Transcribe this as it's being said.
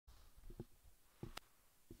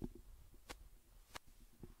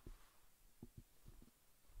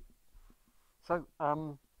So,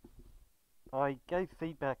 I gave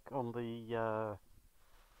feedback on the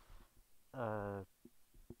uh,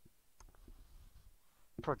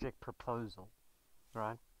 project proposal,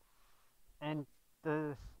 right? And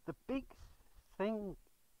the big thing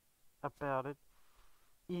about it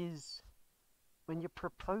is when you're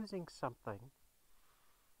proposing something,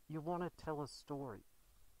 you want to tell a story.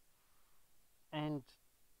 And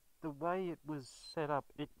the way it was set up,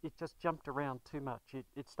 it just jumped around too much.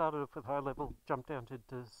 It started off with high level, jumped down to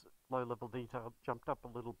low level detail, jumped up a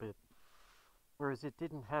little bit. Whereas it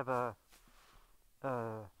didn't have a,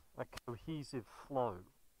 a cohesive flow,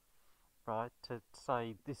 right, to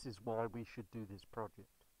say this is why we should do this project.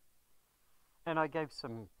 And I gave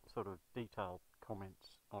some sort of detailed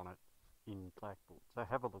comments on it in Blackboard, so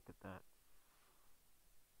have a look at that.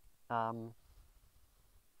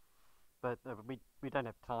 But we don't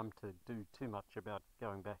have time to do too much about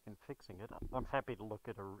going back and fixing it. I'm happy to look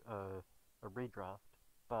at a redraft,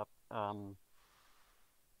 but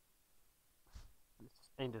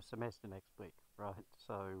it's end of semester next week, right?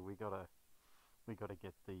 So we gotta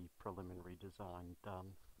get the preliminary design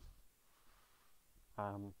done.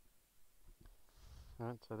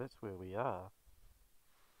 Right, so that's where we are.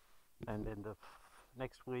 And then the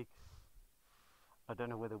next week, I don't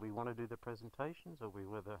know whether we want to do the presentations or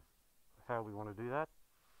how we want to do that.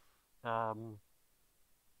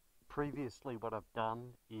 Previously, what I've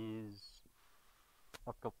done is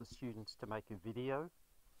I've got the students to make a video,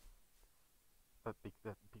 but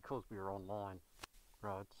because we are online,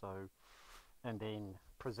 right? So, and then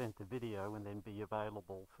present the video and then be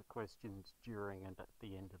available for questions during and at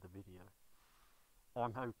the end of the video.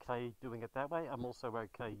 I'm okay doing it that way. I'm also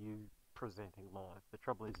okay you presenting live. The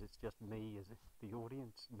trouble is it's just me as the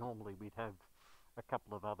audience. Normally we'd have a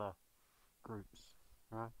couple of other groups,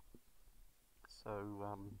 right? So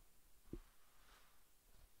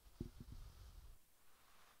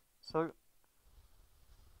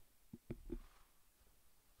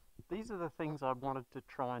these are the things I wanted to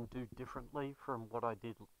try and do differently from what I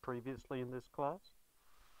did previously in this class.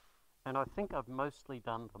 And I think I've mostly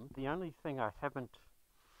done them. The only thing I haven't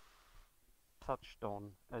touched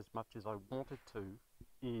on as much as I wanted to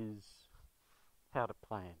is how to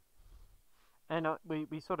plan. And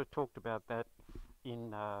we sort of talked about that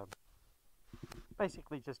in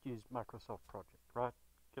basically just use Microsoft Project, right?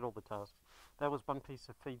 Get all the tasks. That was one piece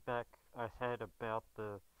of feedback I had about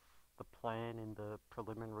the plan in the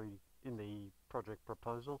preliminary, in the project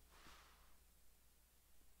proposal.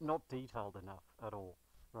 Not detailed enough at all,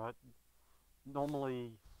 right?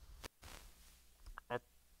 Normally at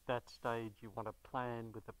that stage you want to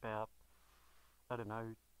plan with about, I don't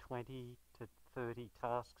know, 20 to 30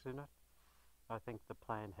 tasks in it. I think the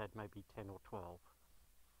plan had maybe 10 or 12.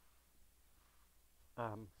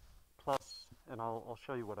 Plus, and I'll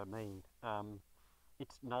show you what I mean,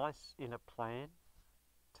 it's nice in a plan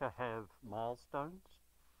to have milestones,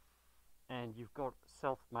 and you've got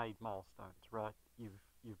self-made milestones, right?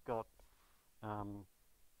 You've got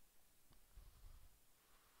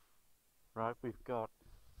right, we've got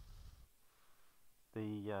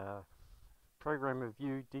the program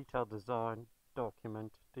review, detailed design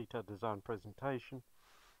document, detailed design presentation,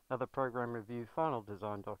 another program review, final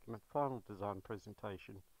design document, final design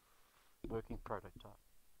presentation, working prototype.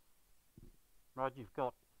 Right, you've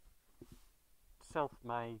got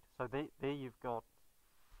self-made, so there you've got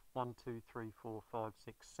 1, 2, 3, 4, 5,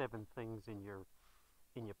 6, 7 things in your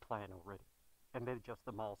plan already, and they're just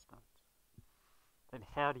the milestones. Then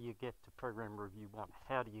how do you get to program review 1?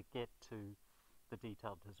 How do you get to the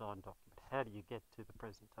detailed design document? How do you get to the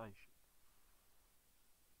presentation?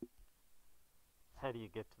 How do you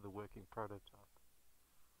get to the working prototype?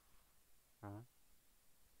 Right?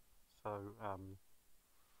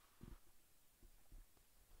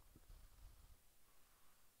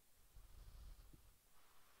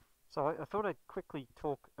 So I thought I'd quickly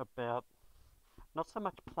talk about not so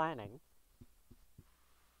much planning,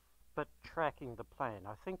 but tracking the plan.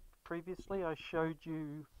 I think previously I showed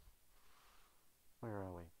you, where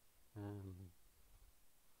are we?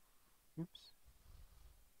 Oops.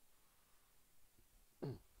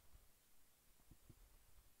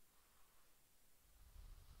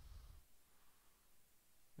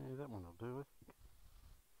 Yeah, that one will do it.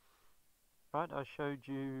 Right, I showed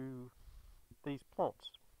you these plots.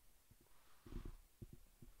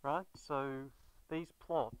 Right, so these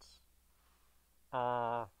plots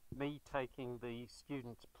are me taking the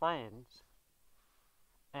students' plans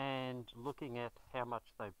and looking at how much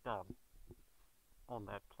they've done on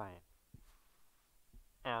that plan.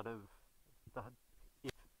 Out of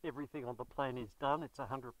if everything on the plan is done, it's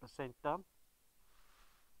 100% done.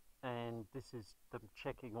 And this is them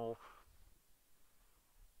checking off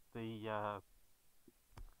the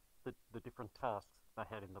different tasks they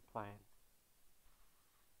had in the plan,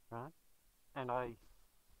 right? And I,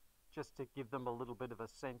 just to give them a little bit of a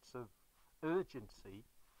sense of urgency,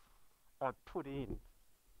 I put in,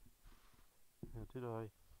 how did I?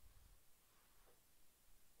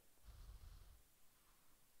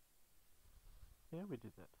 Yeah, we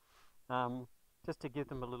did that. Just to give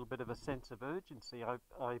them a little bit of a sense of urgency,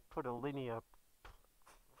 I put a linear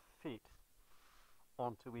fit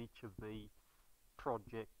onto each of the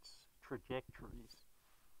project's trajectories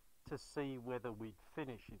to see whether we'd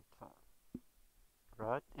finish in time,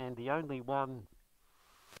 right? And the only one,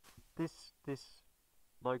 this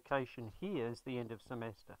location here is the end of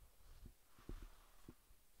semester.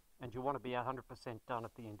 And you want to be 100% done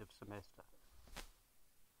at the end of semester.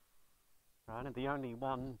 Right? And the only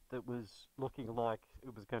one that was looking like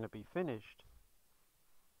it was going to be finished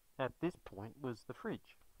at this point was the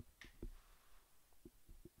fridge.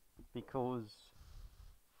 Because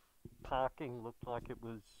parking looked like it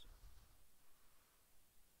was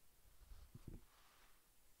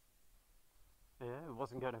it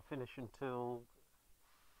wasn't going to finish until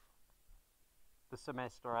the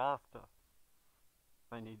semester after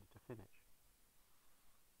they needed to finish.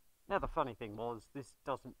 Now the funny thing was, this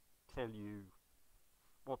doesn't tell you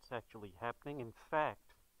what's actually happening. In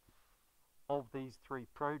fact, of these three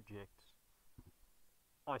projects,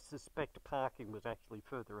 I suspect parking was actually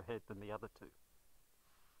further ahead than the other two.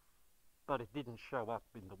 But it didn't show up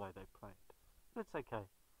in the way they planned. That's okay.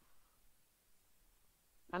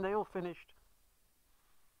 And they all finished.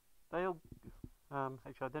 They all,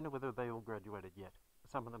 actually I don't know whether they all graduated yet.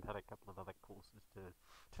 Some of them had a couple of other courses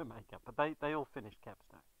to make up, but they all finished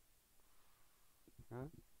capstone. Right?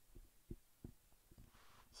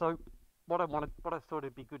 So what I thought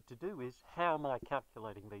it'd be good to do is, how am I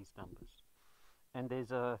calculating these numbers? And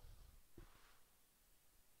there's a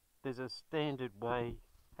standard way.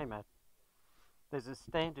 Hey Matt, there's a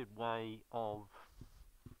standard way of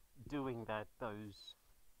doing those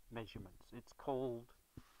measurements. It's called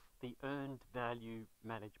the Earned Value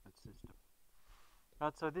Management System.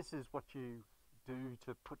 Right, so this is what you do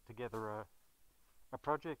to put together a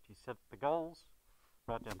project. You set the goals,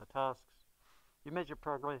 write down the tasks, you measure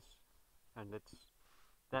progress, and it's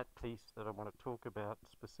that piece that I want to talk about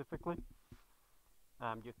specifically.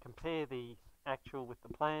 You compare the actual with the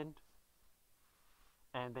planned,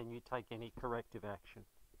 and then you take any corrective action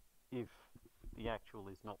if the actual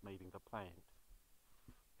is not meeting the planned.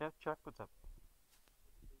 Yeah, Chuck, what's up?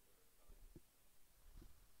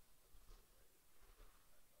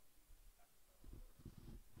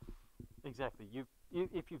 Exactly.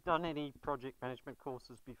 If you've done any project management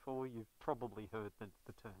courses before, you've probably heard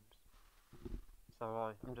the terms. So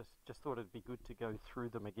I'm just thought it'd be good to go through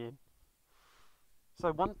them again.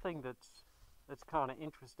 So one thing that's kind of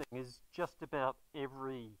interesting is just about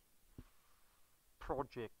every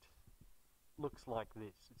project looks like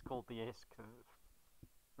this. It's called the S-curve,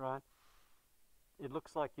 right? It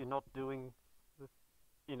looks like you're not doing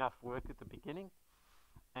enough work at the beginning,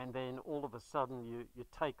 and then all of a sudden you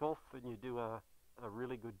take off and you do a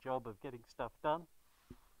really good job of getting stuff done,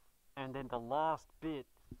 and then the last bit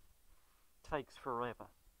takes forever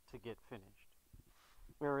to get finished.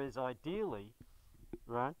 Whereas ideally,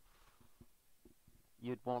 right,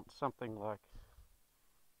 you'd want something like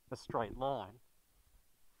a straight line,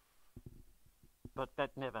 but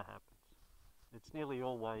that never happens. It's nearly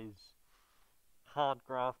always hard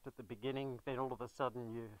graft at the beginning, then all of a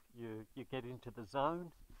sudden you get into the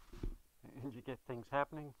zone and you get things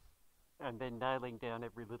happening, and then nailing down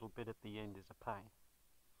every little bit at the end is a pain.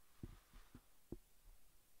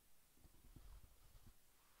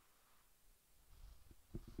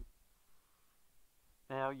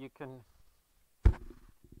 Now you can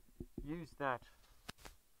use that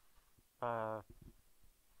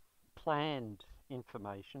planned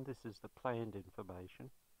information, this is the planned information,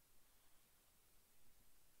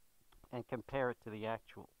 and compare it to the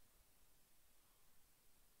actual.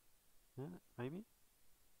 Yeah, maybe?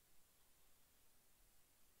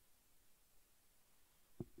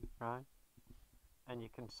 Right? And you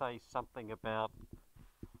can say something about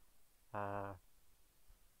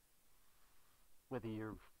whether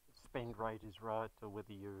your spend rate is right or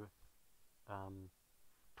whether your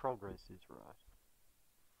progress is right.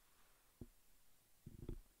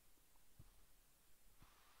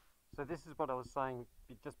 So this is what I was saying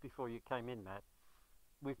just before you came in, Matt.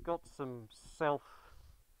 We've got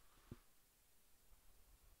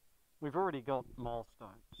we've already got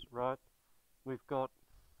milestones, right? We've got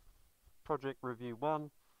project review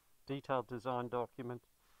 1, detailed design document,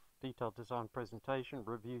 detailed design presentation,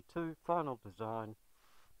 review 2, final design,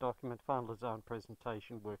 document, final design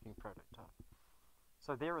presentation, working prototype.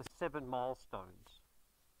 So there are 7 milestones,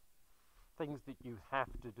 things that you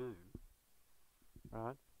have to do,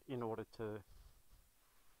 right, in order to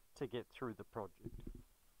get through the project.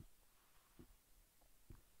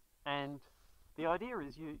 And the idea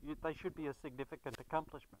is they should be a significant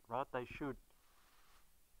accomplishment, right? They should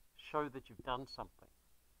show that you've done something.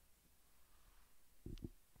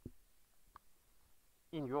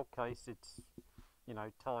 In your case, it's, you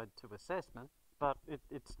know, tied to assessment, but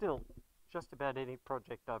it's still, just about any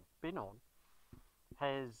project I've been on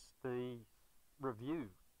has the review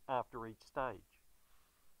after each stage.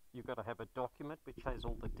 You've got to have a document which has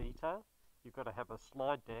all the detail. You've got to have a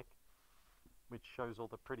slide deck which shows all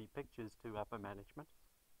the pretty pictures to upper management.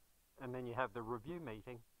 And then you have the review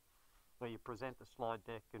meeting where you present the slide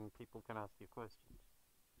deck and people can ask you questions.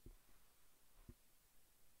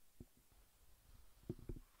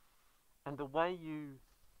 And the way you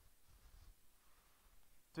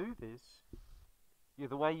do this,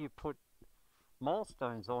 the way you put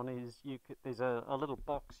milestones on is there's a little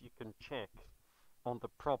box you can check on the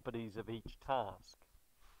properties of each task.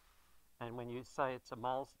 And when you say it's a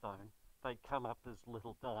milestone, they come up as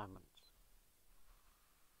little diamonds.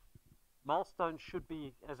 Milestones should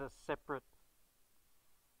be as a separate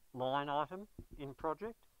line item in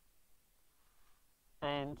project,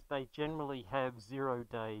 and they generally have 0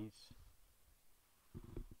 days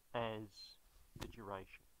as the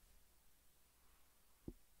duration.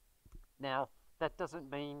 Now, that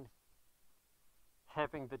doesn't mean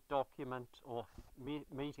having the document or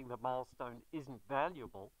meeting the milestone isn't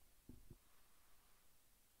valuable.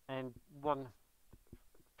 And one,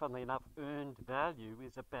 funnily enough, earned value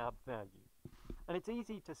is about value. And it's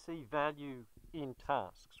easy to see value in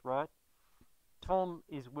tasks, right? Tom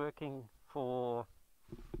is working for,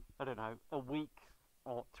 I don't know, a week,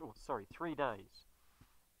 or 3 days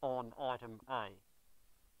on item A,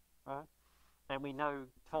 right? And we know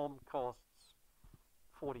Tom costs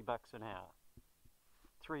 $40 an hour.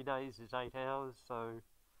 3 days is 8 hours, so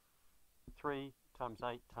 3 times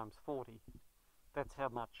 8 times 40. That's how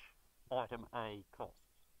much item A costs.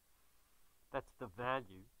 That's the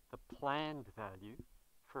value, the planned value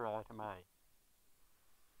for item A.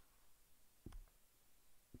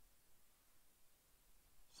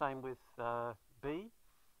 Same with B.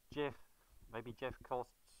 Maybe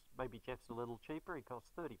Jeff's a little cheaper, he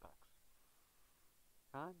costs $30.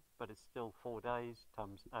 Right? But it's still 4 days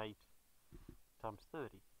times 8 times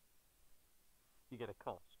 30. You get a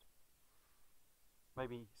cost.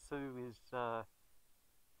 Maybe Sue is a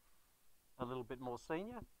little bit more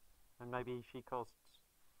senior, and maybe she costs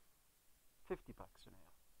 $50 an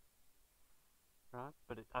hour. Right?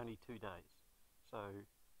 But it's only 2 days. So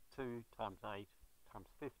 2 times 8 times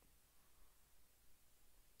 50.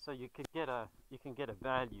 So you can get a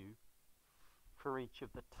value for each of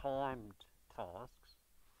the timed tasks.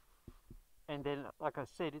 And then, like I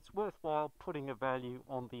said, it's worthwhile putting a value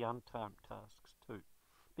on the untimed tasks too,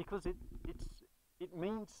 because it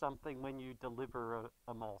means something when you deliver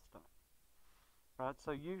a milestone, right?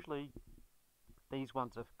 So usually these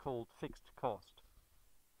ones are called fixed cost,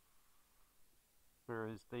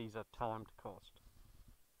 whereas these are timed cost.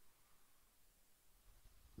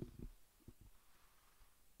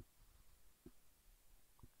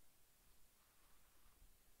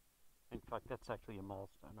 In fact, that's actually a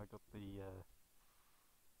milestone. I got the,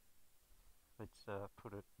 let's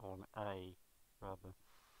put it on A rather.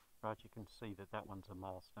 Right, you can see that one's a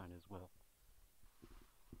milestone as well.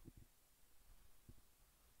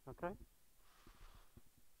 Okay?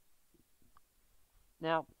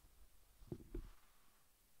 Now,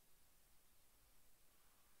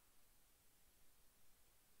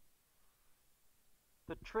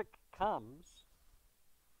 the trick comes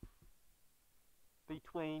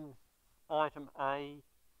between item A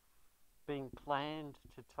being planned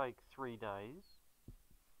to take 3 days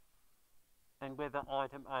and whether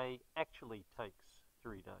item A actually takes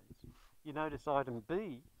 3 days. You notice item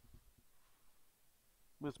B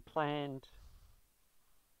was planned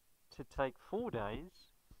to take 4 days,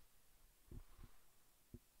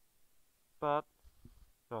 but,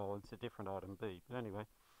 oh, it's a different item B, but anyway,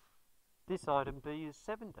 this item B is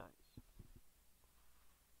 7 days.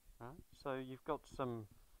 Right? So you've got some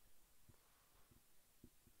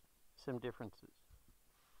differences.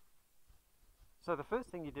 So the first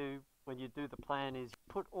thing you do when you do the plan is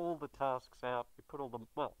put all the tasks out. You put all the,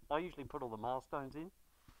 well, I usually put all the milestones in.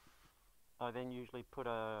 I then usually put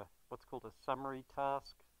what's called a summary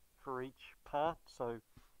task for each part. So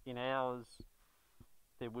in ours,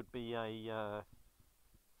 there would be a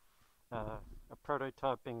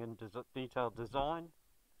prototyping and detailed design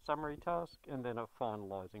summary task, and then a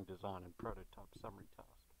finalizing design and prototype summary task.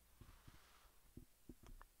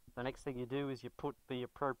 The next thing you do is you put the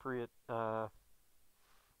appropriate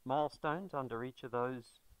milestones under each of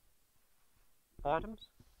those items,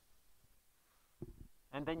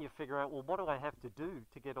 and then you figure out, well, what do I have to do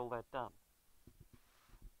to get all that done?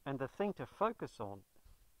 And the thing to focus on,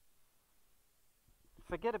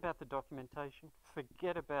 forget about the documentation,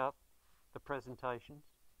 forget about the presentations.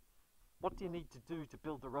 What do you need to do to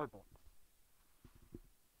build the robot?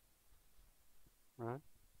 Right?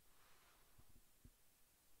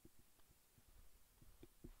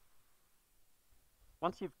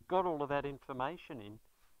 Once you've got all of that information in,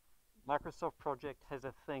 Microsoft Project has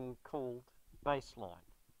a thing called baseline.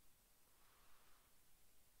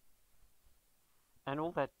 And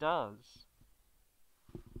all that does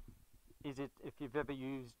is, if you've ever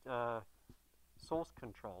used source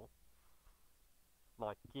control,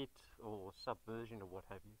 like Git or Subversion or what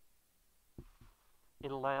have you,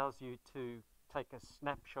 it allows you to take a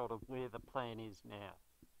snapshot of where the plan is now.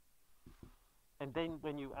 And then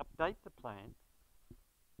when you update the plan,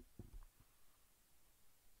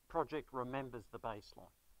 Project remembers the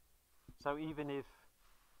baseline. So even if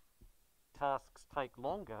tasks take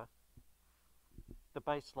longer, the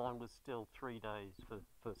baseline was still 3 days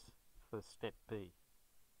for step B.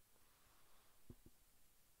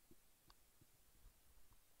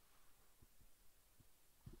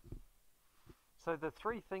 So the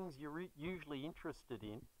three things you're usually interested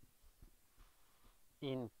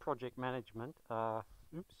in project management are,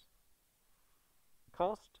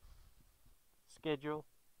 cost, schedule,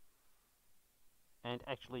 and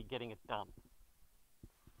actually getting it done.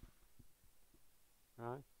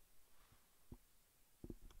 Right?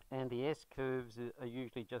 And the S-curves are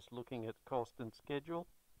usually just looking at cost and schedule.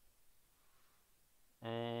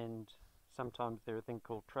 And sometimes there are a thing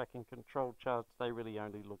called tracking control charts. They really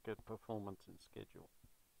only look at performance and schedule.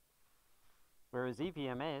 Whereas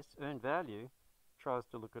EVMS, earned value, tries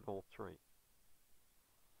to look at all three.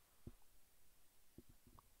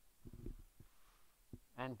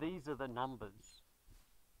 And these are the numbers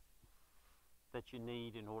that you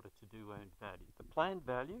need in order to do earned value. The planned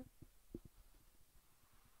value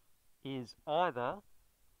is either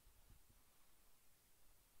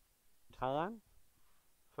time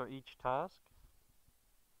for each task.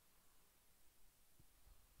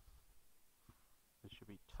 It should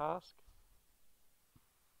be task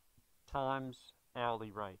times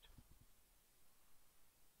hourly rate.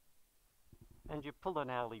 And you pull an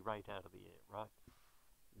hourly rate out of the air, right?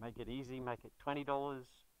 Make it easy, make it $20,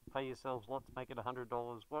 pay yourselves lots, make it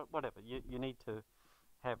 $100, whatever. You need to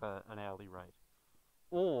have an hourly rate.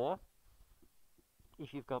 Or,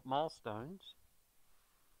 if you've got milestones,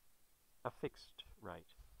 a fixed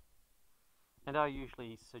rate. And I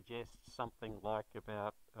usually suggest something like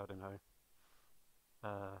about, I don't know,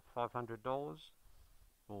 $500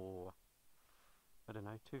 or, I don't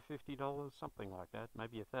know, $250, something like that,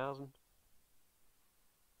 maybe $1,000.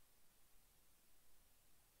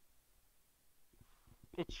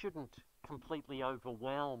 It shouldn't completely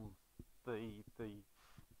overwhelm the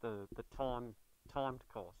timed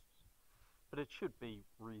costs, but it should be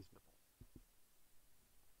reasonable.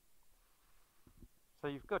 So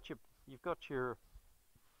you've got your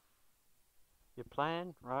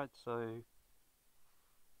plan, right? So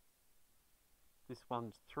this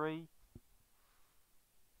one's 3,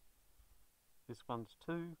 this one's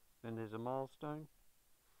 2, then there's a milestone,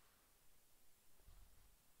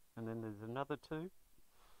 and then there's another 2.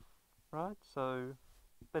 Right, so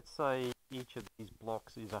let's say each of these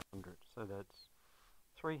blocks is 100. So that's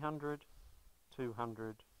 300,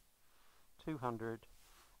 200, 200,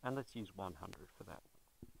 and let's use 100 for that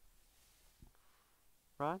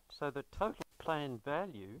one. Right, so the total planned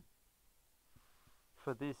value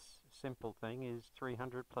for this simple thing is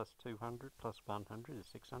 300 plus 200 plus 100 is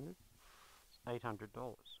 600. It's $800.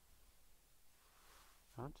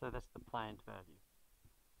 Right, so that's the planned value.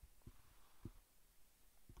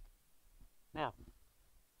 Now,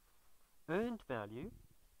 earned value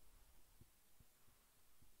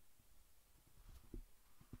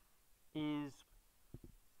is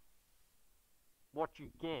what you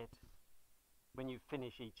get when you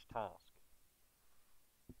finish each task.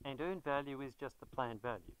 And earned value is just the planned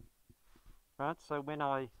value. Right? So when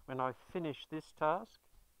I finish this task,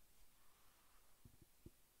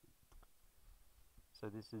 so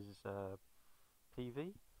this is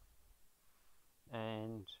PV,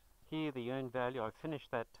 and here the earned value, I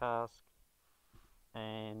finished that task,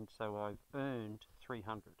 and so I've earned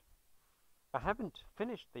 300. I haven't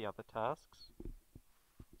finished the other tasks,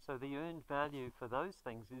 so the earned value for those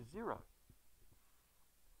things is 0.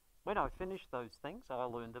 When I finish those things,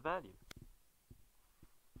 I'll earn the value.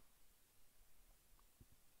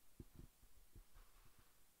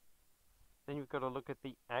 Then you've got to look at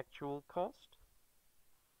the actual cost.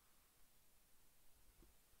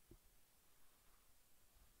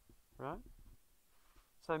 Right?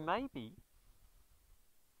 So maybe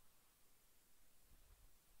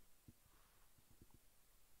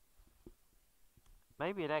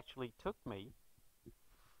it actually took me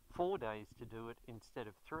 4 days to do it instead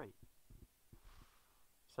of 3.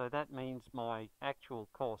 So that means my actual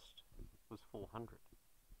cost was 400.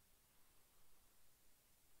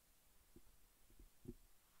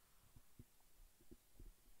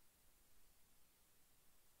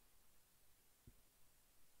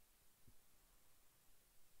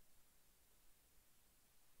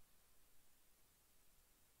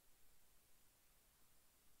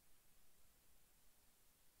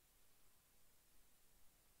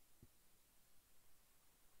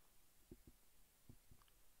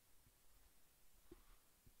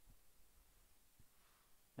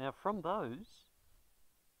 Now from those,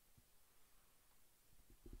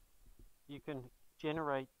 you can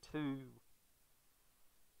generate 2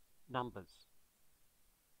 numbers.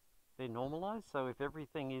 They're normalized, so if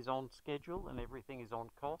everything is on schedule and everything is on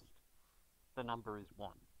cost, the number is 1.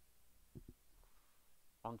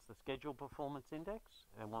 One's the schedule performance index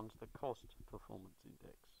and one's the cost performance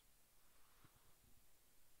index.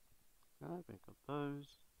 Right, we've got those.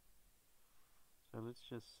 So let's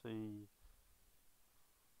just see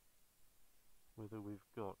whether we've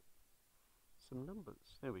got some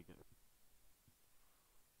numbers. There we go.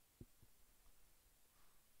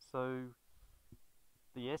 So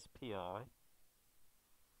the SPI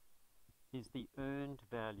is the earned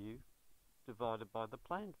value divided by the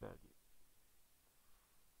planned value.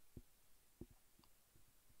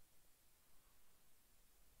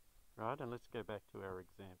 Right, and let's go back to our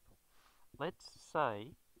example. Let's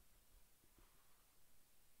say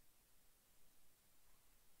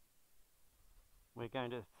we're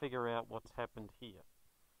going to figure out what's happened here.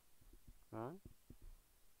 Right?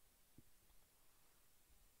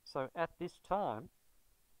 So at this time,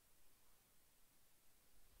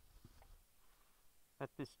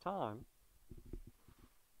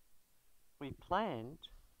 we planned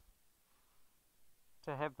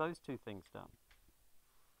to have those 2 things done.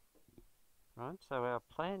 Right? So our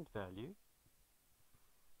planned value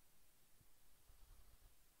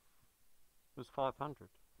was 500.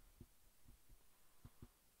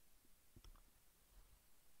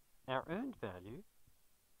 Our earned value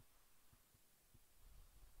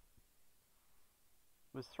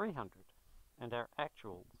was 300, and our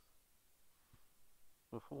actuals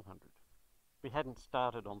were 400. We hadn't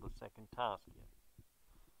started on the second task yet.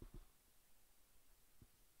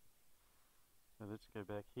 So let's go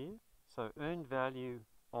back here. So earned value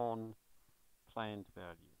on planned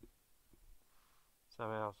value. So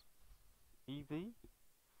our EV,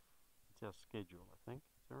 it's our schedule, I think.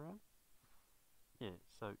 Is that right? Yeah,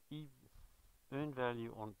 so earned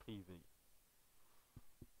value on PV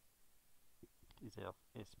is our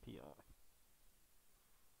SPI.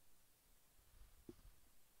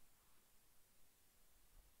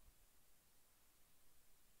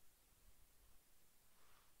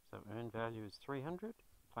 So earned value is 300,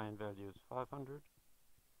 planned value is 500,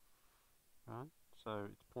 right? So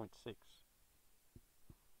it's 0.6.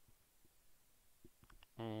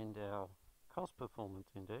 And our cost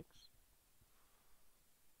performance index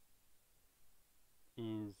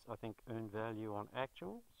is, I think, earned value on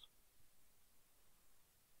actuals,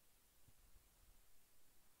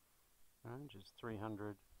 right, which is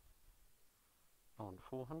 300 on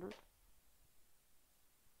 400.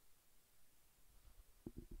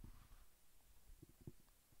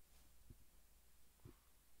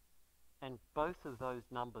 And both of those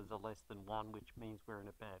numbers are less than 1, which means we're in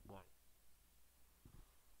a bad way.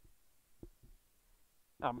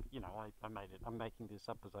 You know, I made it. I'm making this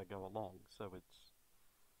up as I go along, so it's...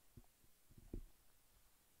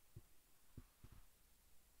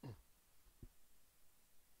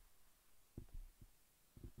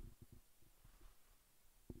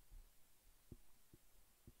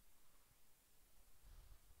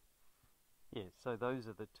 yeah, so those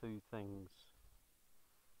are the 2 things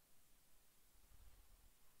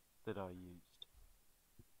that I used.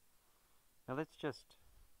 Now let's just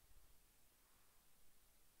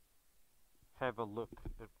have a look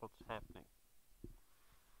at what's happening.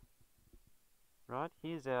 Right,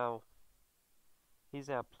 here's our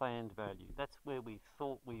planned value. That's where we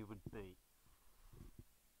thought we would be.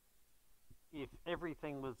 If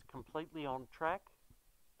everything was completely on track,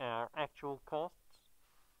 our actual costs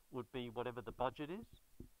would be whatever the budget is.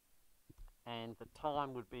 and the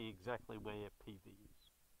time would be exactly where PV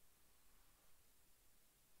is.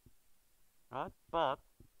 Right? But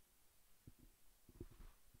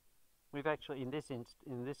we've actually, in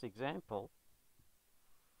this example,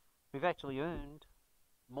 we've actually earned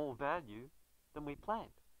more value than we planned.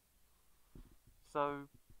 So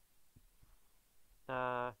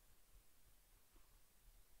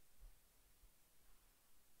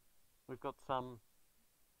we've got some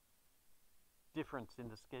difference in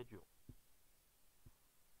the schedule.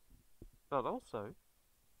 But also,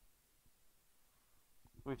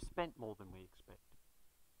 we've spent more than we expected.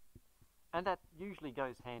 And that usually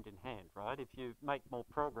goes hand in hand, right? If you make more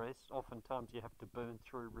progress, oftentimes you have to burn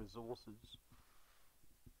through resources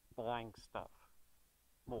buying stuff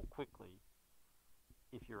more quickly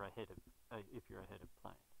if you're ahead of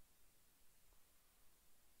plan.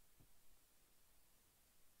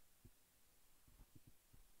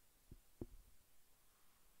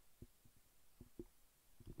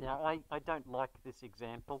 Now, I don't like this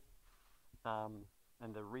example, and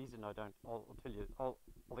the reason I don't, I'll tell you, I'll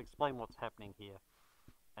explain what's happening here,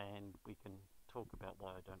 and we can talk about why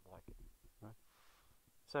I don't like it. Right?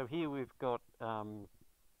 So here we've got a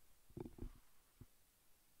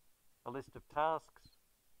list of tasks,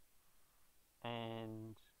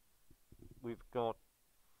 and we've got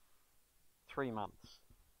 3 months,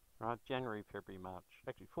 right? January, February, March,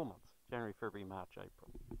 actually 4 months, January, February, March,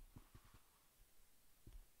 April.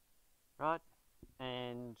 Right?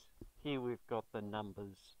 And here we've got the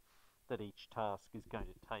numbers that each task is going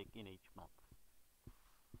to take in each month.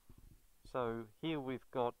 So here we've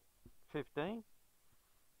got 15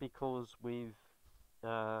 because we're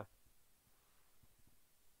 100%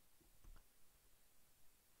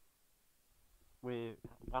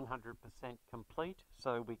 complete,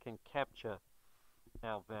 so we can capture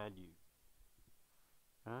our value.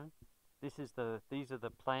 Right? These are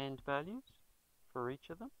the planned values for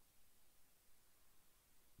each of them.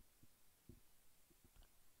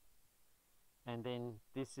 And then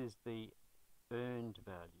this is the earned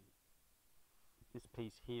value. This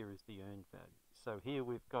piece here is the earned value. So here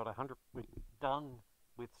we've got 100, we're done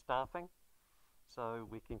with staffing, so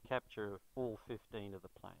we can capture all 15 of the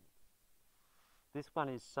plan. This one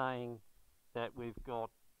is saying that we've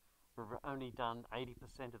only done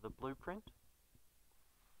 80% of the blueprint,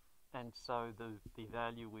 and so the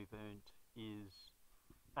value we've earned is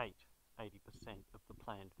 80% of the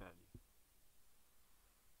planned value.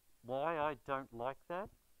 Why I don't like that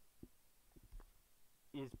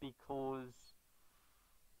is because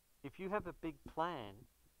if you have a big plan,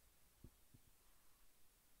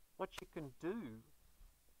 what you can do,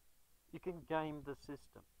 you can game the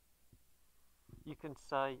system. You can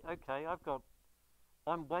say, okay,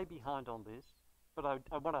 I'm way behind on this, but I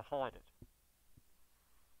want to hide it.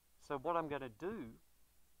 So what I'm going to do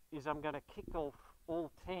is I'm going to kick off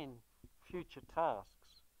all 10 future tasks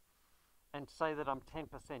and say that I'm 10%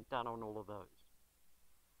 done on all of those.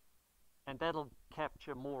 And that'll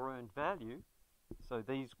capture more earned value. So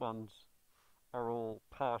these ones are all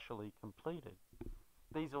partially completed.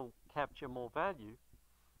 These will capture more value,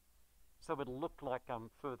 so it'll look like I'm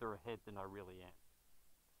further ahead than I really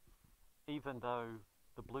am, even though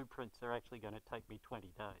the blueprints are actually going to take me 20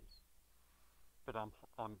 days. But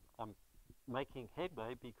I'm making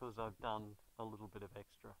headway because I've done a little bit of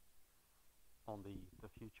extra on the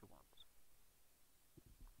future ones.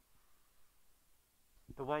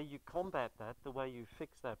 The way you combat that, the way you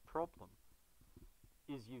fix that problem,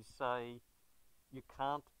 is you say you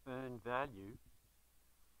can't earn value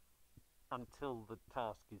until the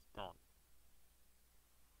task is done.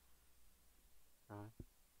 Right?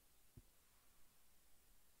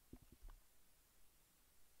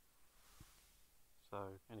 So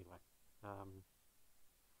anyway,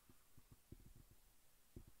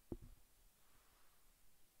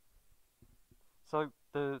 so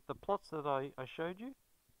the plots that I showed you,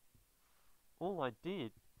 all I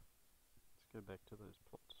did, let's go back to those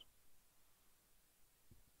plots.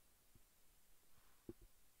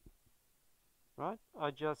 Right?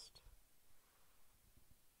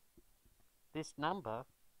 This number,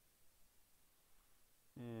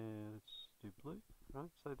 let's do blue, right?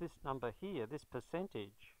 So this number here, this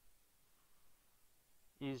percentage,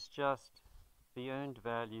 is just the earned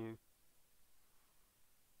value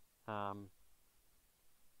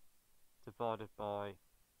divided by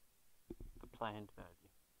the planned value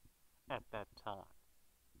at that time.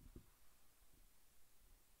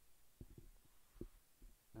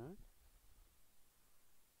 Right?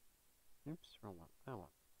 Oops, wrong one. That one.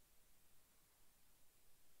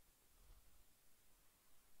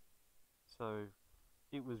 So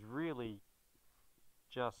it was really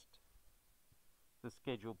just the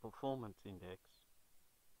schedule performance index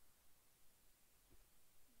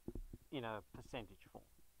in a percentage form,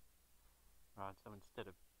 right? So instead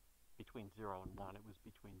of between 0 and 1, it was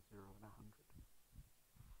between 0 and 100.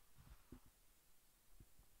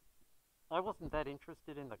 I wasn't that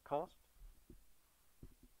interested in the cost,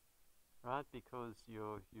 right? Because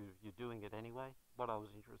you're doing it anyway. What I was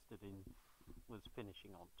interested in was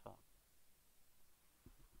finishing on time.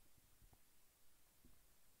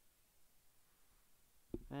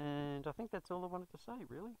 And I think that's all I wanted to say,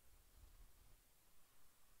 really.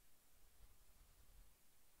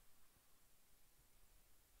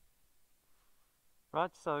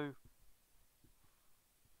 Right, so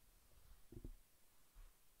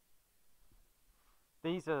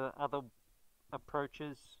these are other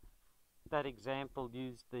approaches. That example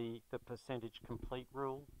used the percentage complete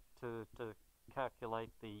rule to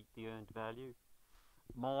calculate the earned value.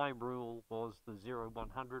 My rule was the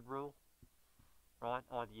 0-100 rule, right?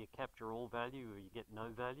 Either you capture all value or you get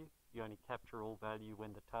no value. You only capture all value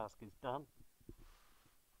when the task is done.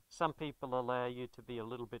 Some people allow you to be a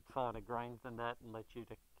little bit finer grained than that and let you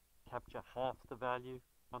to capture half the value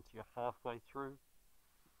once you're halfway through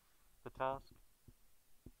the task.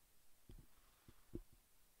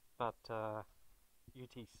 But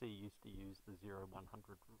UTC used to use the 0-100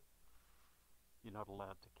 rule. You're not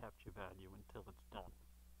allowed to capture value until it's done.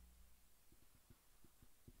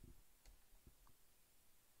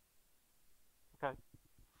 Okay.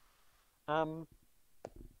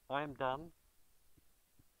 I am done.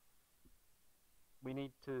 We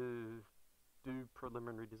need to do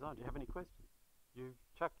preliminary design. Do you have any questions?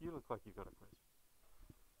 Chuck, you look like you've got a question.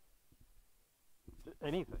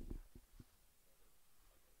 Anything.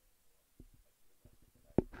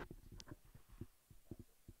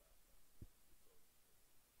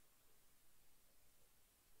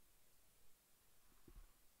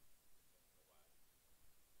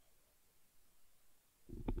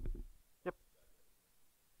 Yep.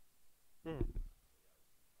 Yeah.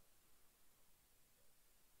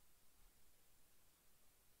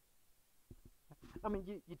 I mean,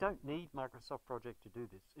 you don't need Microsoft Project to do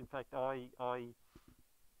this. In fact, I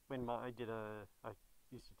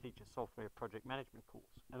used to teach a software project management course,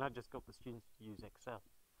 and I just got the students to use Excel.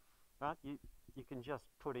 Right? You can just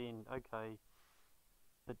put in, okay,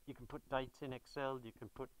 that you can put dates in Excel, you can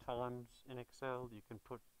put times in Excel, you can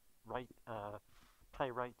put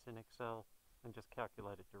pay rates in Excel, and just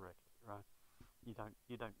calculate it directly, right? You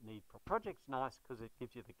don't need project's nice because it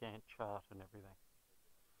gives you the Gantt chart and everything.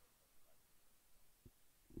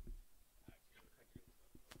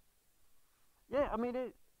 Yeah, I mean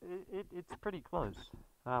it's pretty close.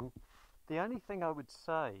 The only thing I would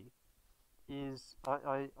say is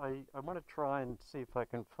I want to try and see if I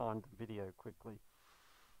can find the video quickly.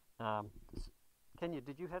 Kenya,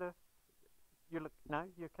 did you have no,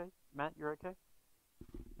 you okay? Matt, you're okay?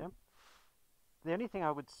 Yeah. The only thing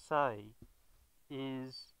I would say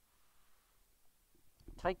is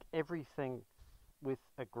take everything with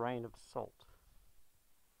a grain of salt.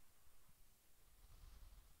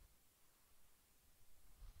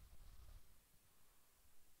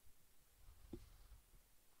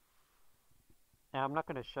 Now, I'm not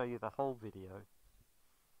going to show you the whole video.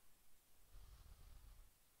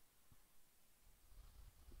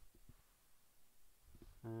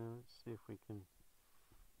 Let's see if we can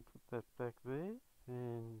put that back there.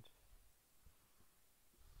 And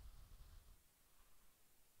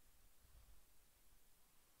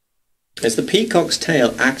as the peacock's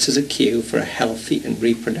tail acts as a cue for a healthy and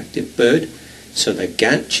reproductive bird, so the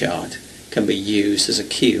Gantt chart can be used as a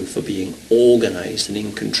cue for being organized and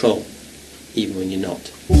in control, even when you're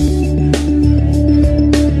not.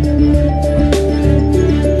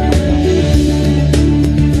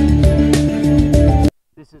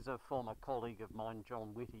 This is a former colleague of mine,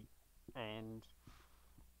 John Whitty, and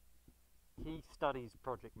he studies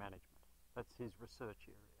project management. That's his research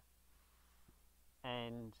area.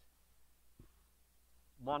 And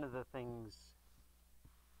one of the things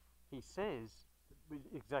he says,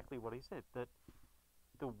 exactly what he said, that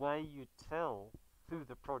the way you tell who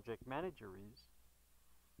the project manager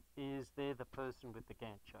is they're the person with the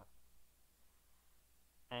Gantt chart.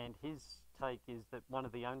 And his take is that one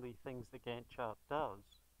of the only things the Gantt chart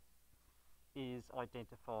does is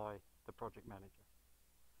identify the project manager.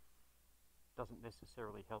 Doesn't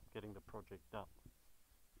necessarily help getting the project done.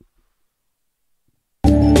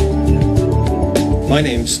 My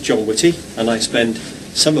name's John Whitty, and I spend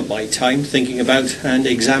some of my time thinking about and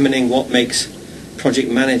examining what makes project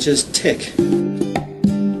managers tick.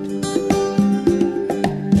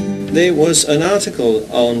 There was an article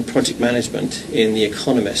on project management in The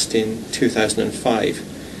Economist in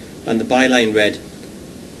 2005, and the byline read,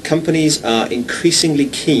 companies are increasingly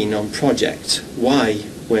keen on projects. Why,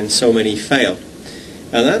 when so many fail?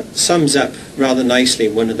 And that sums up rather nicely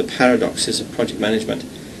one of the paradoxes of project management,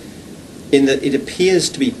 in that it appears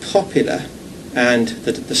to be popular and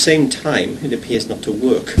that at the same time it appears not to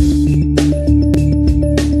work.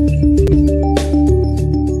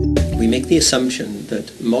 We make the assumption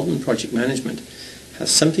that modern project management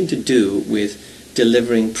has something to do with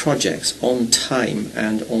delivering projects on time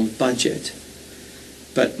and on budget.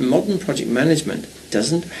 But modern project management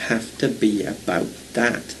doesn't have to be about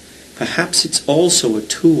that. Perhaps it's also a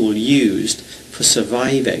tool used for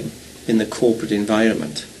surviving in the corporate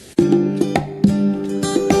environment.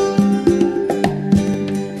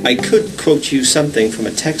 I could quote you something from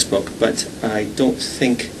a textbook, but I don't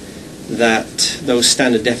think that those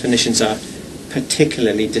standard definitions are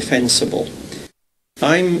particularly defensible.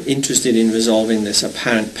 I'm interested in resolving this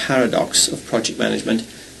apparent paradox of project management.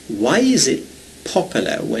 Why is it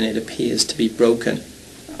popular when it appears to be broken?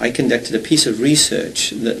 I conducted a piece of research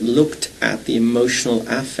that looked at the emotional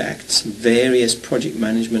affects various project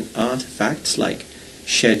management artifacts like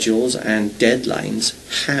schedules and deadlines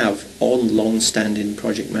have on long-standing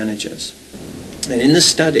project managers. And in the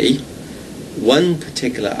study, one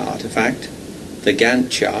particular artifact, the Gantt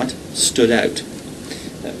chart, stood out.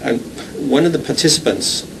 And one of the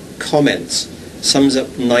participants' comments sums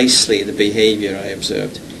up nicely the behavior I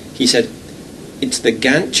observed. He said, "It's the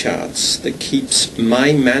Gantt charts that keeps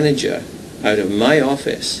my manager out of my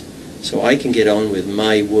office so I can get on with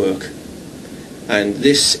my work." And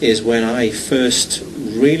this is when I first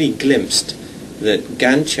really glimpsed that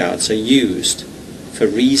Gantt charts are used for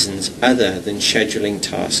reasons other than scheduling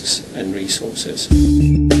tasks and resources.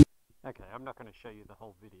 Okay, I'm not going to show you the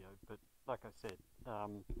whole video, but like I said,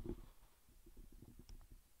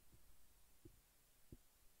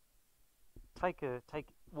 take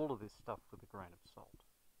all of this stuff with a grain of salt,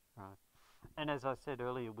 right? And as I said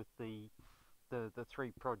earlier, with the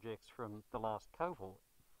 3 projects from the last cohort,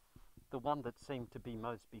 the one that seemed to be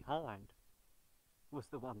most behind was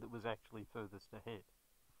the one that was actually furthest ahead.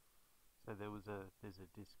 So there's a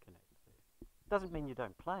disconnect there. Doesn't mean you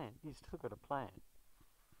don't plan. You still got a plan,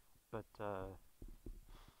 but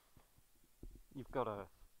you've got to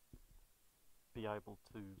be able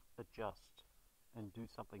to adjust and do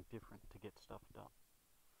something different to get stuff done.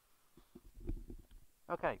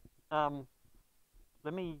 Okay,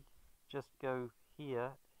 let me just go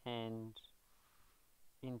here and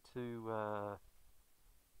into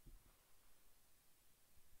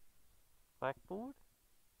Blackboard.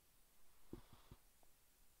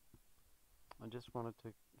 I just wanted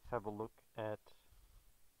to have a look at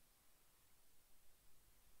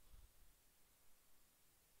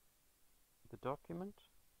the document.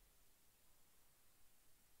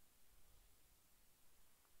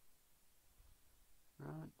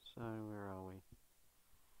 Right, so where are we?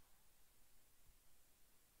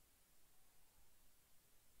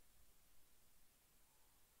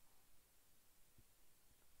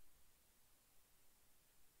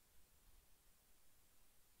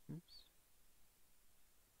 Oops.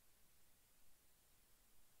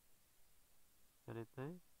 Is that it there?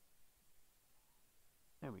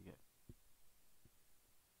 There we go.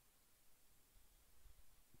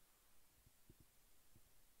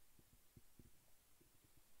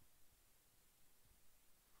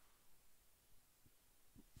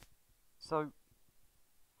 So,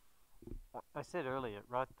 I said earlier,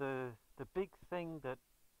 right, the big thing that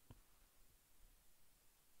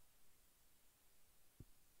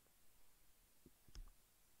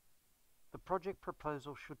the project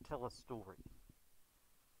proposal should tell a story.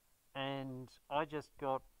 And I just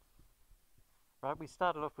got, right, we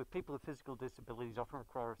started off with people with physical disabilities often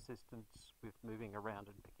require assistance with moving around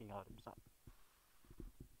and picking items up.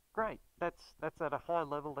 Great, that's at a high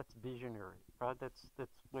level, that's visionary, right? That's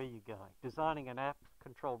where you're going. Designing an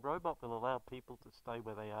app-controlled robot will allow people to stay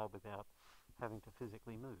where they are without having to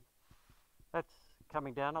physically move. That's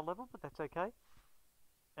coming down a level, but that's okay.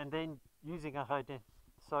 And then using a high density.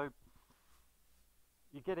 So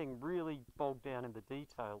you're getting really bogged down in the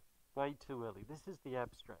detail way too early. This is the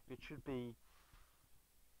abstract. It should be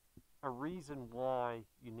a reason why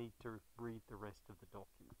you need to read the rest of the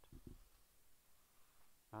document.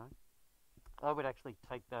 Right? I would actually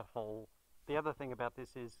take that whole... The other thing about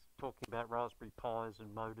this is talking about Raspberry Pis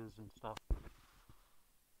and motors and stuff.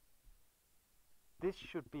 This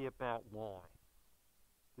should be about why.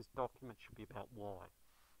 This document should be about why.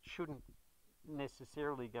 Shouldn't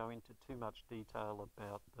necessarily go into too much detail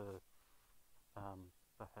about the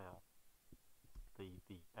how, the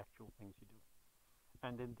actual things you do.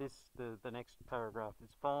 And then this, the next paragraph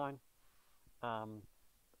is fine.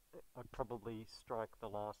 I'd probably strike the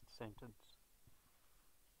last sentence.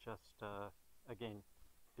 Just, again,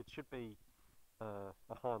 it should be a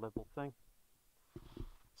high-level thing.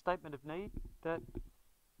 Statement of need, that,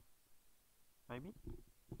 maybe,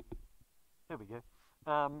 there we go.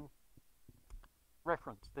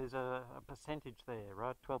 Reference, there's a percentage there,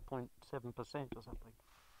 right? 12.7% or something.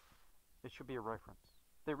 It should be a reference.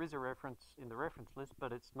 There is a reference in the reference list,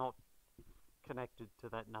 but it's not connected to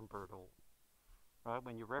that number at all. Right?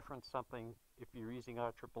 When you reference something, if you're using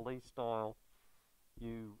IEEE style,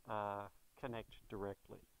 you connect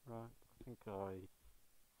directly. Right? I think I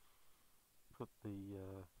put the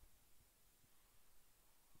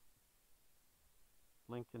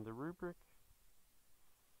link in the rubric.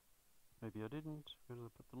 Maybe I didn't. Where did I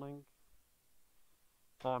put the link?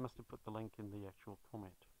 Oh, I must have put the link in the actual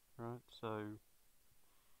comment. Right? So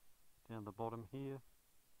down the bottom here.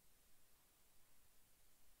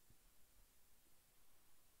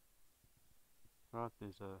 Right,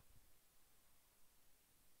 there's a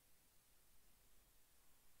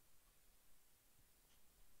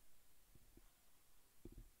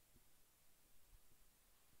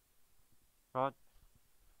right.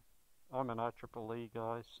 I'm an IEEE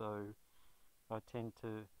guy, so I tend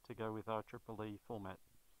to go with IEEE format.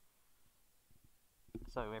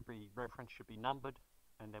 So every reference should be numbered,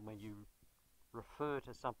 and then when you refer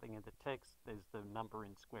to something in the text, there's the number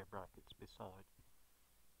in square brackets beside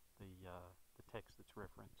the text that's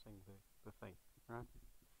referencing the thing, right?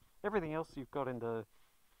 Everything else you've got in the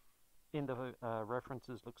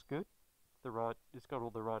references looks good. It's got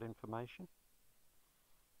all the right information.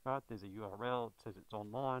 Right, there's a URL, it says it's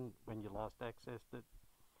online, when you last accessed it,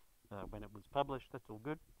 when it was published, that's all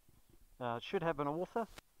good. It should have an author,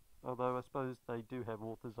 although I suppose they do have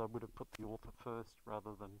authors. I would have put the author first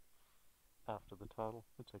rather than after the title.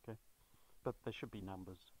 It's okay. But there should be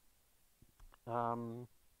numbers.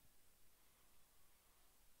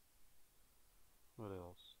 What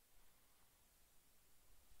else?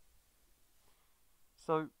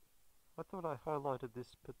 So I thought I highlighted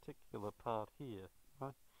this particular part here,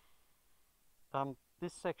 right?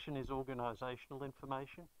 This section is organizational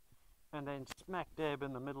information, and then smack dab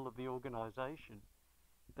in the middle of the organization,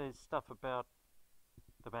 there's stuff about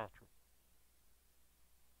the battery.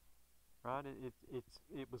 Right?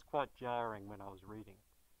 It was quite jarring when I was reading.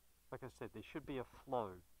 Like I said, there should be a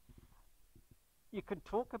flow. You can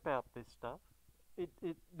talk about this stuff.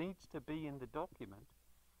 It needs to be in the document.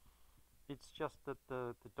 It's just that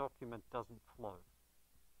the document doesn't flow.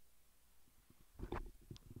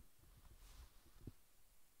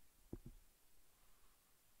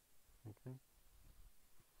 Okay.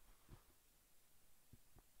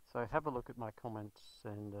 So have a look at my comments,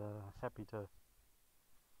 and happy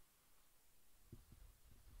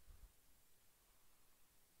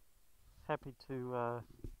to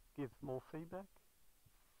give more feedback.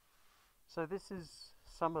 So this is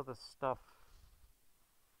some of the stuff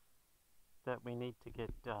that we need to get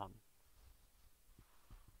done.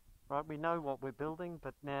 Right, we know what we're building,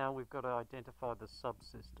 but now we've got to identify the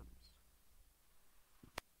subsystems.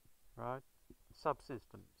 Right,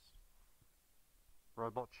 subsystems.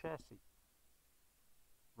 Robot chassis,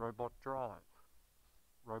 robot drive,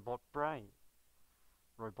 robot brain,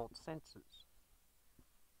 robot sensors,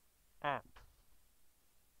 app.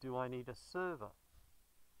 Do I need a server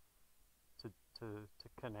to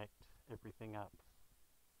connect everything up?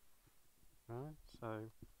 Right, so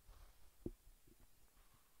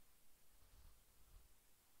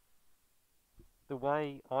the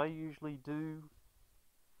way I usually do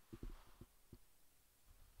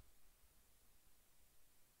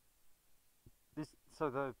this,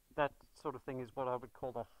 so that sort of thing is what I would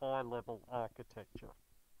call a high-level architecture.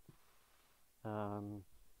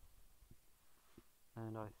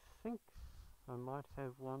 And I think I might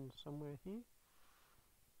have one somewhere here.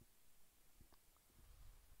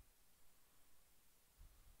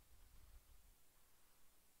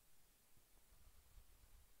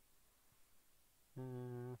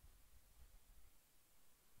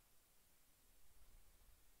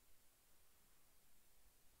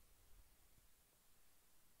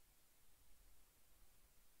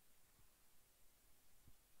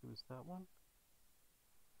 Was that one?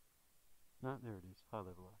 No, there it is,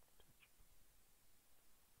 high-level architecture.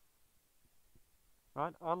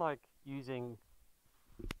 Right, I like using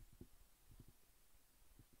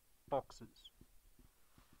boxes.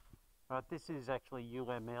 Right, this is actually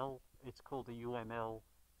UML. It's called the UML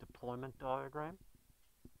deployment diagram.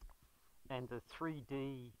 And the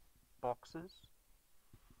 3D boxes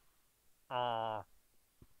are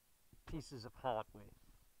pieces of hardware.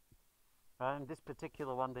 Right, in this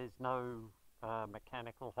particular one, there's no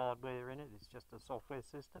mechanical hardware in it. It's just a software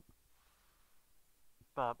system.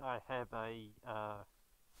 But I have a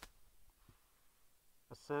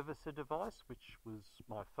servicer device, which was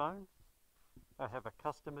my phone. I have a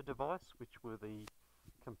customer device, which were the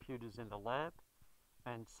computers in the lab.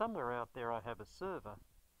 And somewhere out there I have a server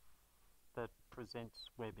that presents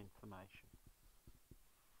web information.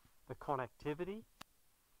 The connectivity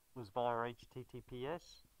was via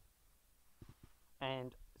HTTPS,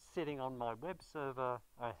 and sitting on my web server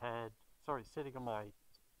sitting on my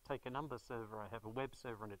take a number server, I have a web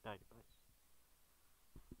server and a database.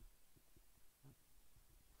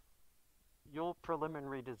 Your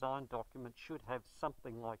preliminary design document should have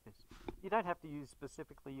something like this. You don't have to use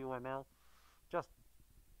specifically UML, just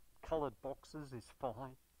colored boxes is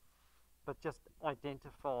fine, but just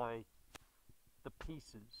identify the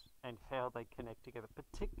pieces and how they connect together.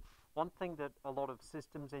 One thing that a lot of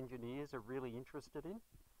systems engineers are really interested in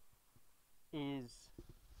is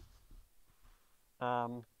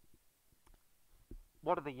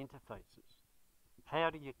what are the interfaces? How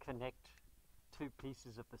do you connect two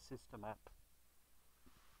pieces of the system app?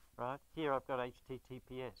 Right? Here I've got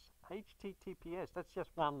HTTPS. HTTPS, that's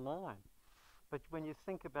just one line. But when you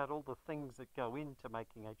think about all the things that go into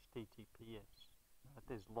making HTTPS, right,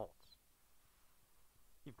 there's lots.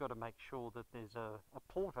 You've got to make sure that there's a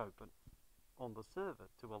port open on the server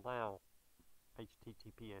to allow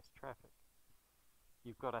HTTPS traffic.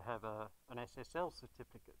 You've got to have an SSL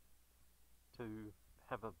certificate to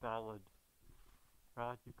have a valid,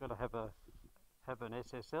 right? You've got to have an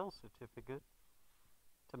SSL certificate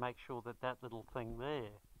to make sure that that little thing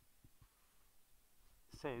there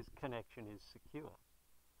says connection is secure.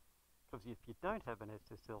 Because if you don't have an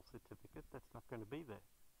SSL certificate, that's not going to be there.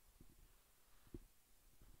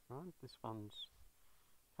 Right, this one's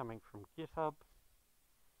coming from GitHub,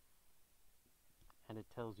 and it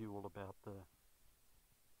tells you all about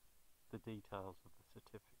the details of the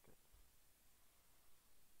certificate.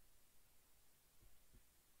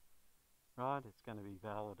 Right, it's going to be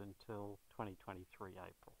valid until 2023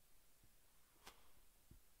 April.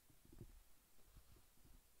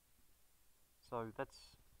 So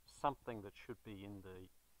that's something that should be in the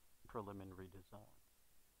preliminary design.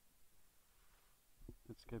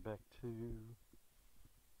 Let's go back to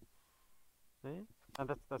there. And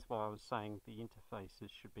that's why I was saying the interfaces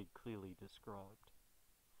should be clearly described.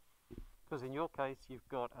 Because in your case, you've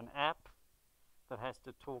got an app that has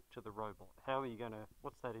to talk to the robot. How are you going to,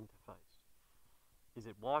 what's that interface? Is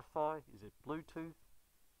it Wi-Fi? Is it Bluetooth?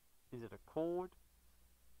 Is it a cord?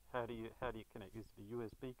 How do you connect? Is it a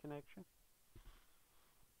USB connection?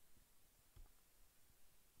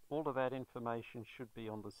 All of that information should be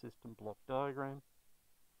on the system block diagram.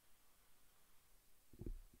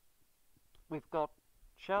 We've got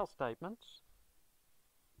shell statements,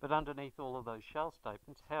 but underneath all of those shell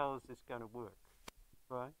statements, how is this going to work,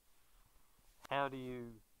 right? How do you...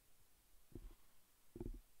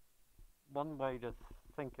 One way to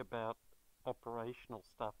think about operational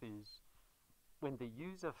stuff is when the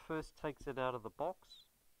user first takes it out of the box,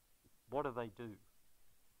 what do they do,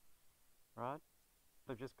 right?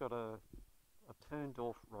 They've just got a turned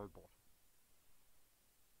off robot.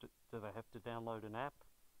 Do they have to download an app?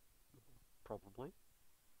 Probably.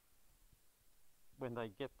 When they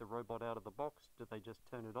get the robot out of the box, do they just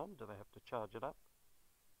turn it on? Do they have to charge it up?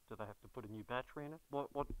 Do they have to put a new battery in it?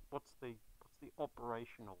 What's the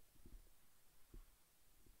operational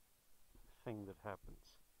thing that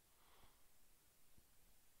happens?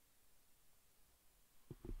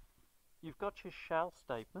 You've got your shell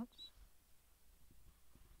statements,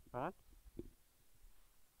 right?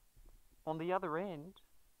 On the other end,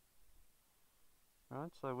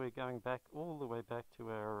 right, so we're going back all the way back to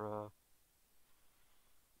our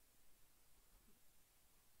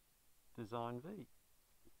design V,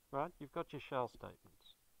 right? You've got your shell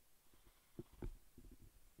statements.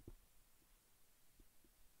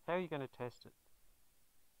 How are you going to test it?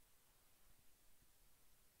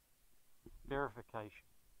 Verification.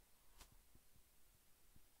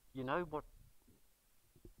 You know what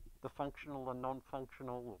the functional and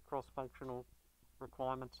non-functional or cross-functional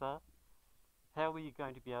requirements are? How are you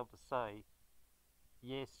going to be able to say,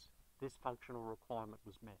 yes, this functional requirement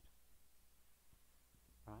was met?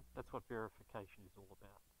 Right? That's what verification is all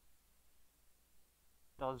about.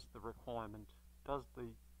 Does the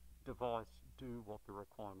device do what the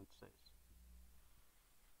requirement says?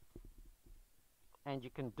 And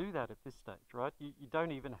you can do that at this stage, right? You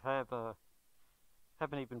don't even haven't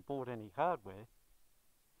even bought any hardware,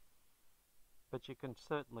 but you can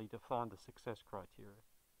certainly define the success criteria.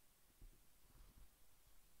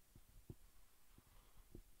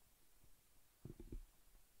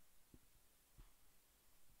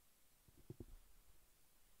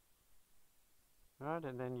 Right,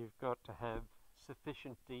 and then you've got to have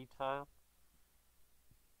sufficient detail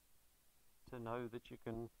to know that you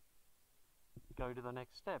can go to the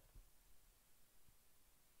next step.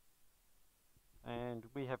 And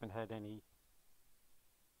we haven't had any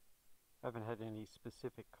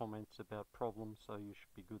specific comments about problems, so you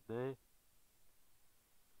should be good there.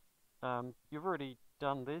 You've already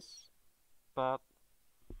done this, but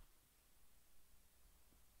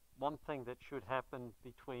one thing that should happen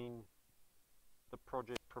between the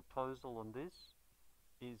project proposal and this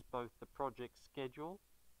is both the project schedule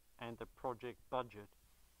and the project budget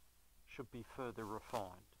should be further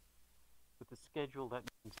refined. With the schedule, that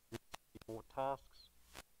means there need to be more tasks,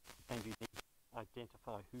 and you need to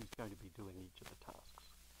identify who's going to be doing each of the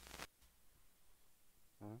tasks.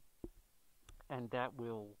 And that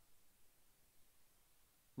will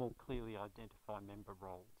more clearly identify member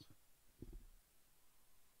roles.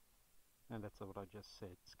 And that's what I just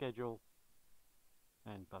said, schedule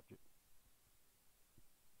and budget.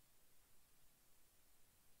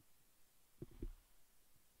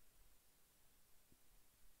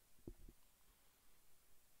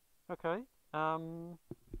 Okay, I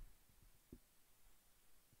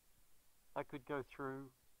could go through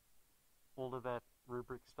all of that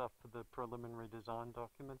rubric stuff for the preliminary design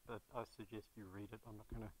document, but I suggest you read it. I'm not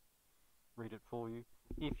going to read it for you.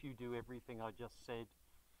 If you do everything I just said,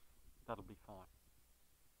 that'll be fine.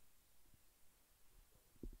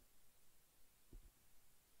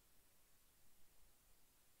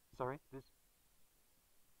 Sorry, this?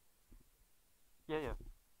 Yeah.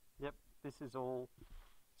 Yep, this is all.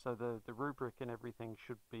 So the rubric and everything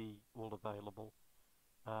should be all available.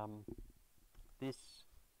 This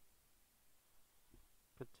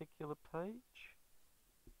particular page,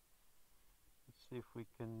 let's see if we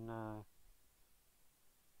can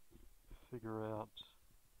figure out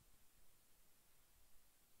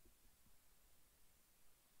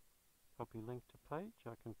copy link to page.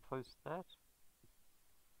 I can post that.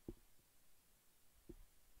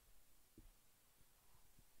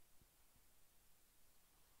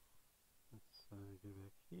 Let's go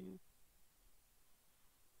back here.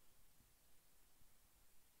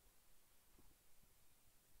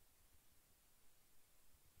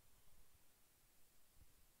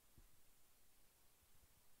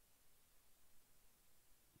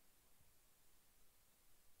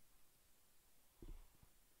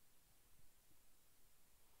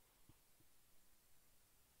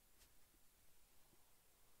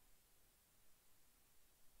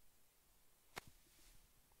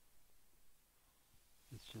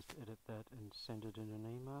 Let's just edit that and send it in an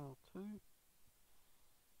email too.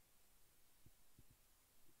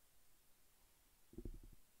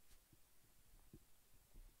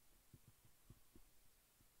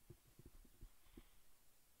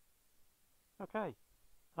 Okay.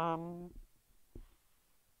 I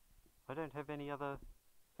don't have any other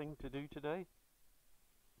thing to do today.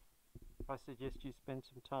 I suggest you spend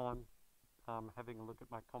some time having a look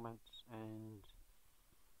at my comments, and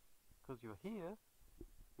because you're here,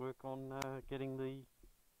 work on getting the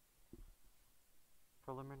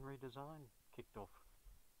preliminary design kicked off.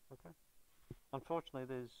 Okay. Unfortunately,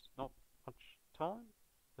 there's not much time,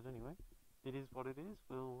 but anyway, it is what it is.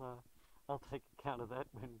 I'll take account of that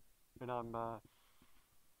when I'm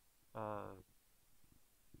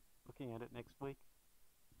looking at it next week.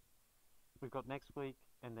 We've got next week,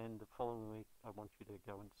 and then the following week I want you to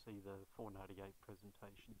go and see the 498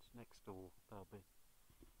 presentations next door. They'll be.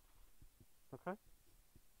 Okay?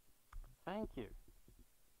 Thank you.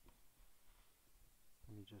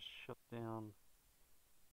 Let me just shut down